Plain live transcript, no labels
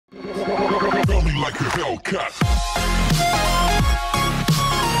Feel me like a Hellcat.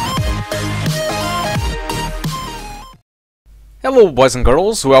 Hello boys and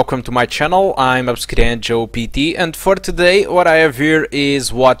girls, welcome to my channel. I'm Joe PT, and for today what I have here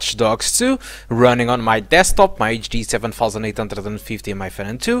is Watch Dogs 2 running on my desktop, my HD 7850 and my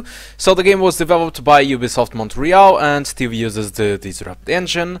Phenom II. So the game was developed by Ubisoft Montreal and still uses the Disrupt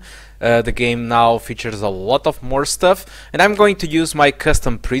engine. The game now features a lot of more stuff, and I'm going to use my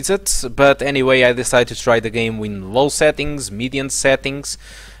custom presets, but anyway I decided to try the game in low settings, medium settings.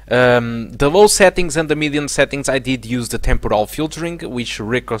 The low settings and the medium settings I did use the temporal filtering, which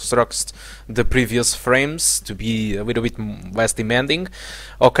reconstructs the previous frames to be a little bit less demanding.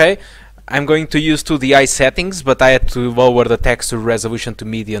 Okay, I'm going to use 2DI settings, but I had to lower the texture resolution to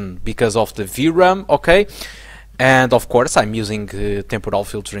medium because of the VRAM. Okay, and of course I'm using temporal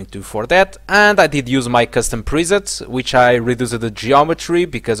filtering too for that. And I did use my custom presets, which I reduced the geometry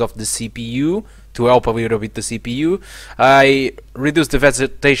because of the CPU, to help a little bit the CPU. I reduced the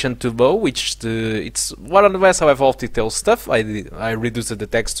vegetation to low, which it's more or less how I've detailed stuff. I reduced the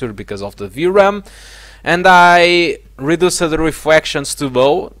texture because of the VRAM, and I reduced the reflections to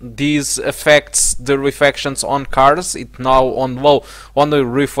low. This affects the reflections on cars. It now on low only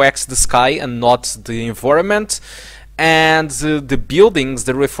reflects the sky and not the environment. And the buildings,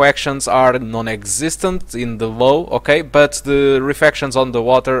 the reflections are non-existent in the low, okay, but the reflections on the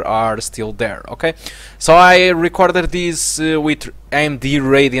water are still there, okay. So I recorded this with AMD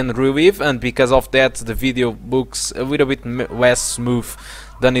Radeon Relive, and because of that the video looks a little bit less smooth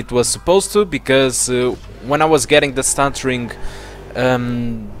than it was supposed to, because when I was getting the stuttering,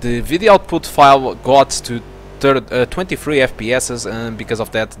 the video output file got to 23 FPS, and because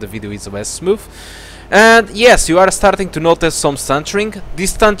of that the video is less smooth. And yes, you are starting to notice some stuttering.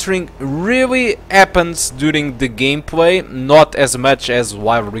 This stuttering really happens during the gameplay, not as much as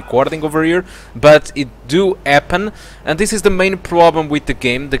while recording over here, but it do happen, and this is the main problem with the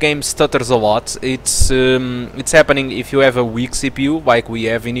game. The game stutters a lot. It's happening if you have a weak CPU like we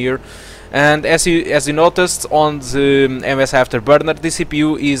have in here. And as you noticed on the MS Afterburner, the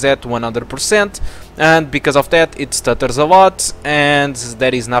CPU is at 100%, and because of that it stutters a lot, and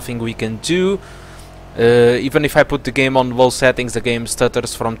there is nothing we can do. Even if I put the game on low settings, the game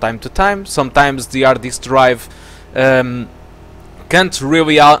stutters from time to time. Sometimes the hard disk drive can't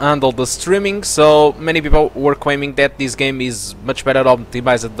really handle the streaming, so many people were claiming that this game is much better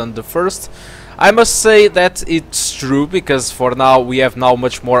optimized than the first. I must say that it's true, because for now we have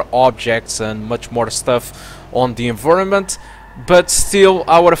much more objects and much more stuff on the environment, but still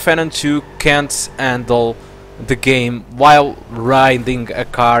our Phenom II can't handle the game while riding a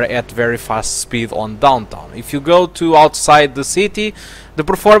car at very fast speed on downtown. If you go to outside the city, the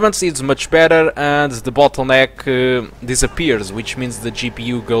performance is much better and the bottleneck disappears, which means the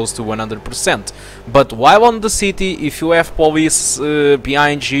GPU goes to 100%. But while on the city, if you have police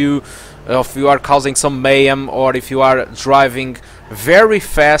behind you, if you are causing some mayhem, or if you are driving very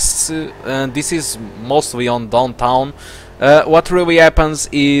fast, and this is mostly on downtown, what really happens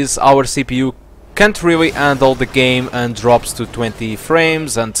is our CPU can't really handle the game and drops to 20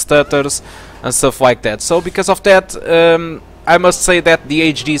 frames and stutters and stuff like that. So because of that, I must say that the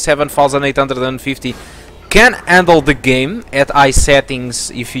HD 7850 can handle the game at high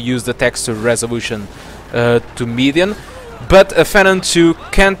settings if you use the texture resolution to medium, but a Phenom II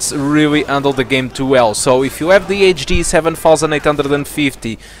can't really handle the game too well. So if you have the HD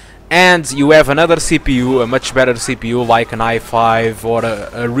 7850 and you have another CPU, a much better CPU like an i5 or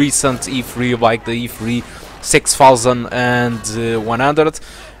a recent E3 like the E3 6100,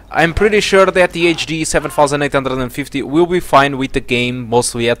 I'm pretty sure that the HD 7850 will be fine with the game,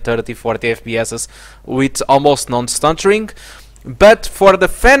 mostly at 30-40 FPS with almost non-stuttering. But for the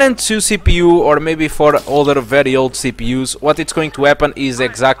Phenom II CPU, or maybe for older very old CPUs, what it's going to happen is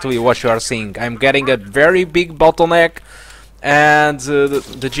exactly what you are seeing. I'm getting a very big bottleneck, and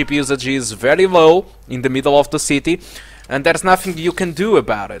the GPU usage is very low in the middle of the city, and there's nothing you can do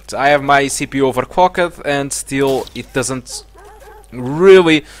about it. I have my CPU overclocked, and still it doesn't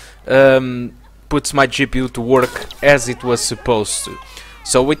really puts my GPU to work as it was supposed to.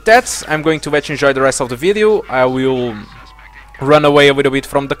 So with that, I'm going to let you enjoy the rest of the video. I will run away a little bit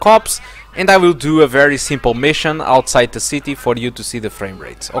from the cops, and I will do a very simple mission outside the city for you to see the frame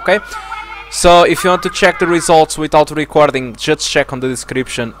rate, okay? So if you want to check the results without recording, just check on the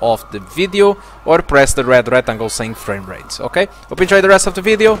description of the video or press the red rectangle saying frame rate, okay? Hope you enjoy the rest of the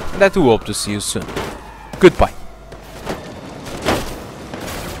video, and I do hope to see you soon. Goodbye.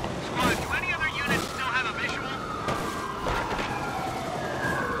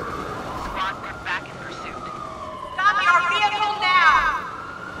 Stop your vehicle now!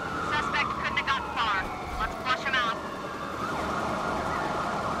 Suspect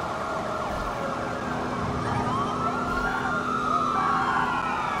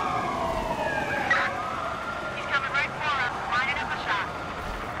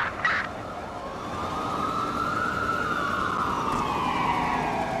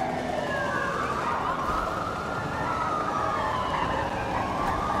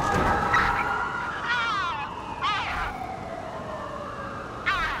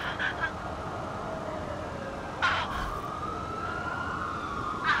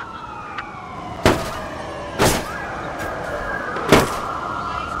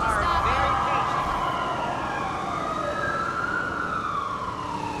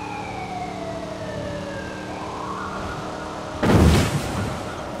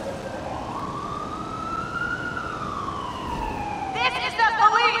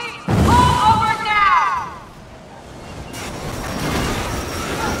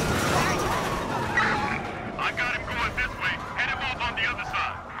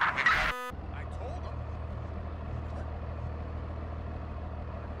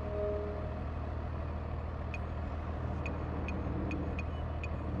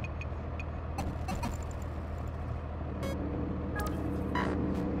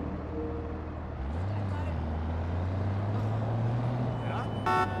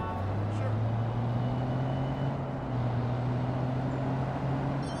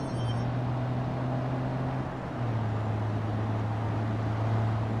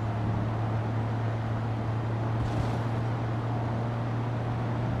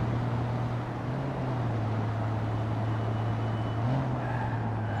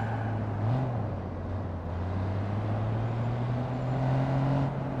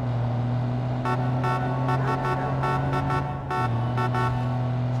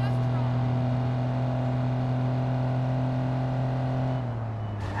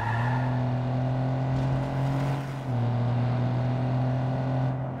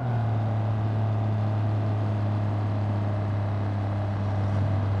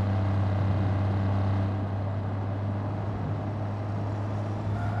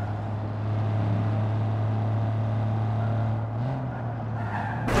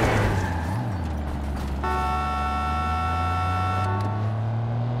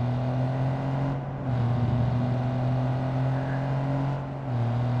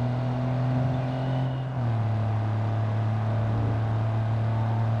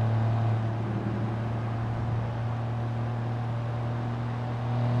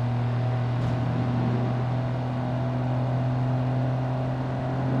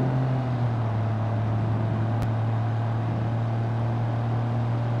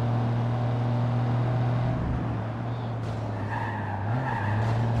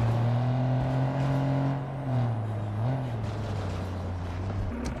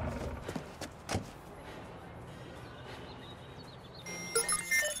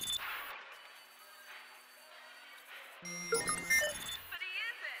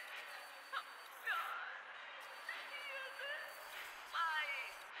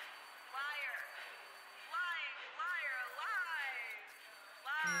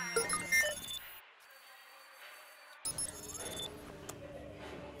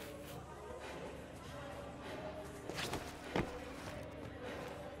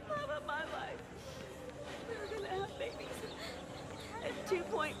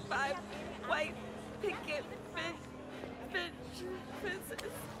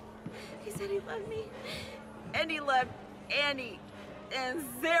He said he loved me. And he loved Annie and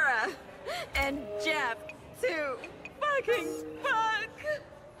Sarah and Jeff too. Fucking fuck.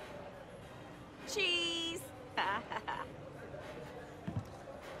 Cheese.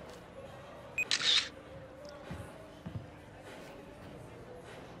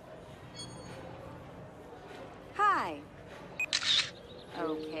 Hi.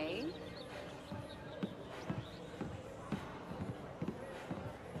 Okay.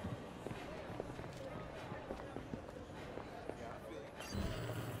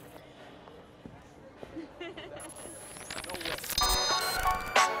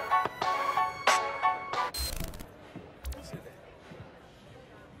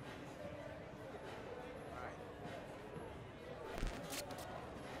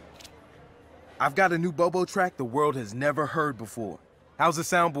 I've got a new Bobo track the world has never heard before. How's the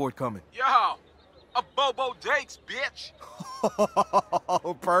soundboard coming? Yo, a Bobo Dakes, bitch!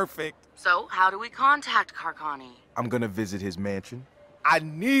 Oh, perfect. So, how do we contact Carcani? I'm gonna visit his mansion. I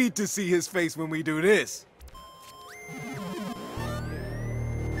need to see his face when we do this.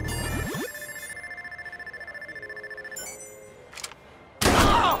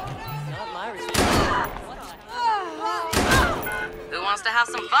 Who wants to have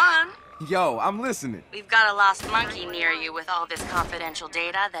some fun? Yo, I'm listening. We've got a lost monkey near you with all this confidential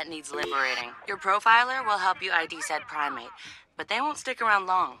data that needs liberating. Your profiler will help you ID said primate, but they won't stick around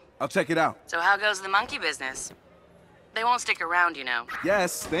long. I'll check it out. So how goes the monkey business? They won't stick around, you know.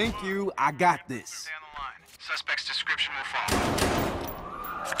 Yes, thank you. I got this. Stay on the line. Suspect's description will follow.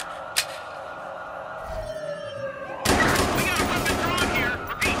 We got a weapon drawn here.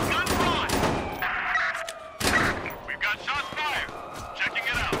 Repeat, gun drawn. We've got shots fired. Checking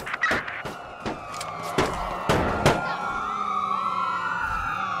it out.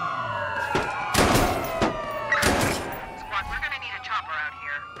 Squad, we're gonna need a chopper out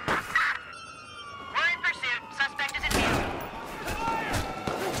here. We're in pursuit. Suspect is in view.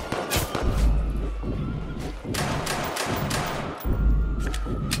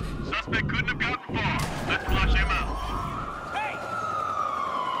 Suspect couldn't have gotten far. Let's flush him out.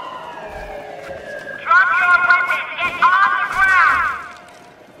 Drop your weapon. Get on the ground.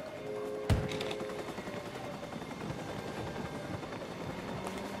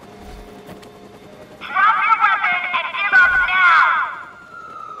 Drop your weapon and give up now.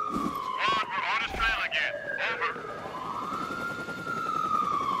 Squad, we're on his trail again. Over.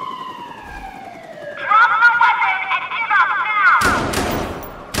 Drop the weapon and give up now.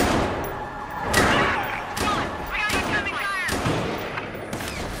 We got incoming fire.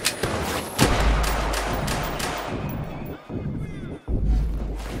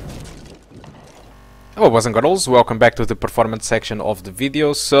 Hello boys and girls, welcome back to the performance section of the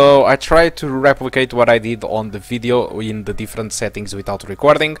video. So I tried to replicate what I did on the video in the different settings without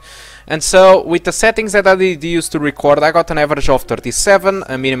recording. And so with the settings that I did use to record, I got an average of 37,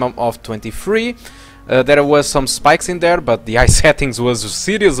 a minimum of 23. There was some spikes in there, but the eye settings was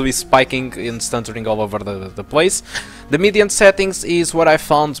seriously spiking and stuttering all over the place. The median settings is what I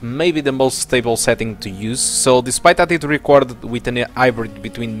found maybe the most stable setting to use. So despite that it recorded with an hybrid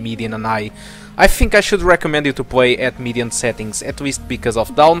between median and high, I think I should recommend you to play at median settings, at least because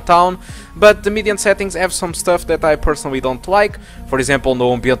of downtown, but the median settings have some stuff that I personally don't like. For example,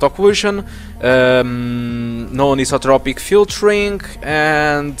 no ambient occlusion, no anisotropic filtering,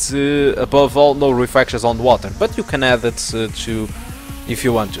 and above all, no reflections on water, but you can add it to if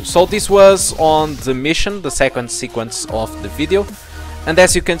you want to. So this was on the mission, the second sequence of the video. And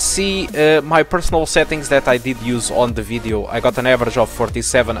as you can see, my personal settings that I did use on the video, I got an average of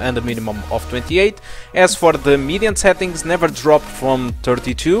 47 and a minimum of 28. As for the median settings, never dropped from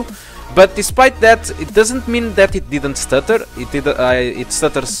 32. But despite that, it doesn't mean that it didn't stutter. It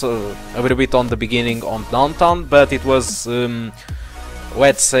stutters a little bit on the beginning on downtown, but it was,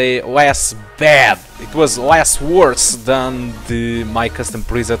 let's say, less bad. It was less worse than my custom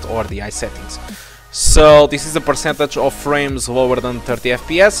preset or the eye settings. So this is the percentage of frames lower than 30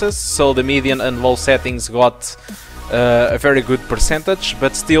 FPS, so the median and low settings got a very good percentage,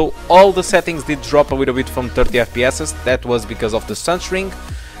 but still all the settings did drop a little bit from 30 FPS. That was because of the stuttering.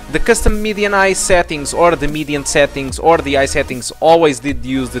 The custom median eye settings or the median settings or the eye settings always did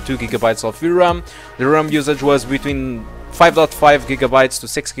use the 2 GB of VRAM. The RAM usage was between 5.5 GB to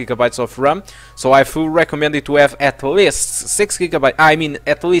 6 GB of RAM, so I fully recommend it to have at least 6 GB, I mean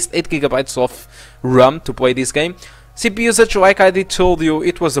at least 8 GB of RAM to play this game. CPU usage, like I did told you,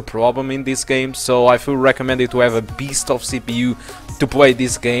 it was a problem in this game, so I fully recommend it to have a beast of CPU to play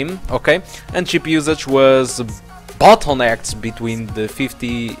this game, okay? And GPU usage was bottlenecked between the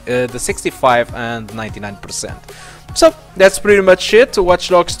 65 and 99%. So that's pretty much it. Watch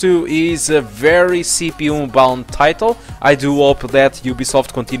Dogs 2 is a very CPU bound title. I do hope that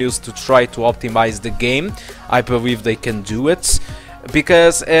Ubisoft continues to try to optimize the game. I believe they can do it,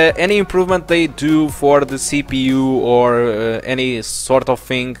 because any improvement they do for the CPU or any sort of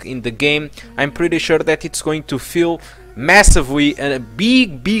thing in the game, I'm pretty sure that it's going to feel massively a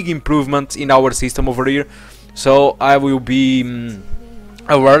big improvement in our system over here. So I will be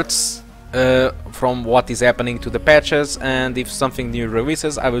alerts from what is happening to the patches, and if something new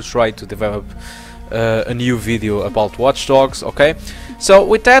releases, I will try to develop a new video about Watch Dogs. Okay, so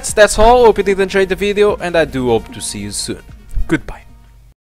with that, that's all. Hope you did enjoy the video, and I do hope to see you soon. Goodbye.